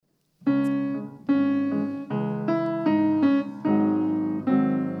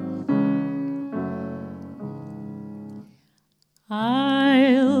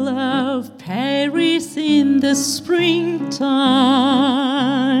the springtime.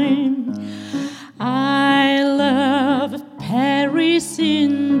 I love Paris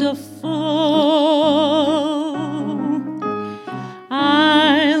in the fall.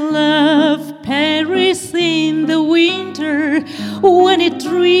 I love Paris in the winter when it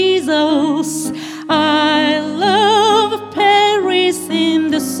drizzles. I love Paris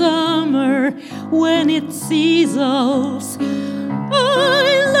in the summer when it sizzles.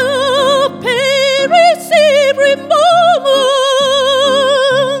 I love Paris every moment,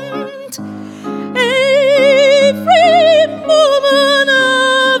 every moment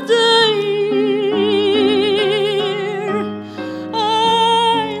of the year.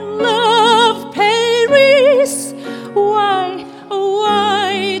 I love Paris. Why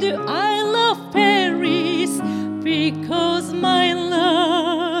do I love Paris? Because my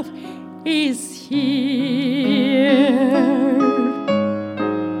love is here.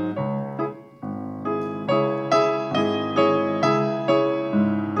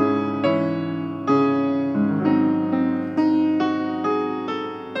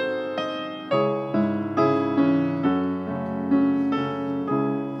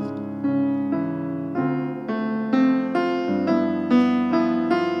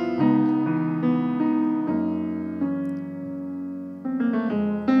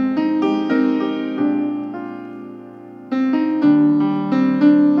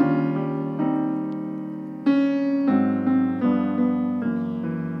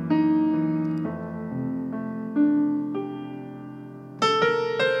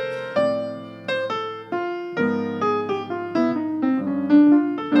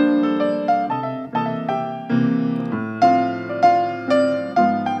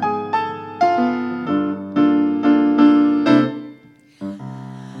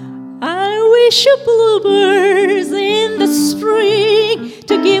 Wish you bluebirds in the spring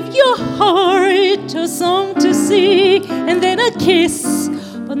to give your heart a song to sing, and then a kiss.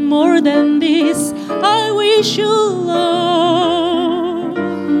 But more than this, I wish you love.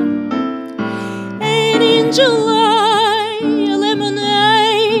 And in July, a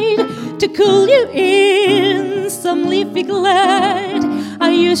lemonade to cool you in some leafy glade.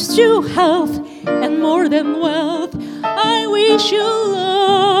 I used you health and more than wealth. I wish you love.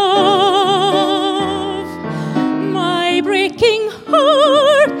 My breaking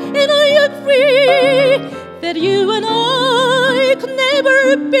heart, and I agree that you and I could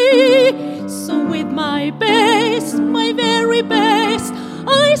never be. So with my best, my very best,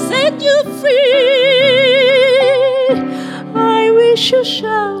 I set you free. I wish you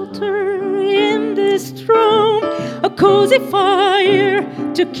shelter in this room, a cozy fire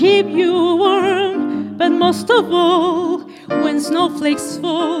to keep you warm. But most of all, when snowflakes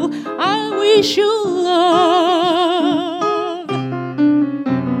fall, I wish you love.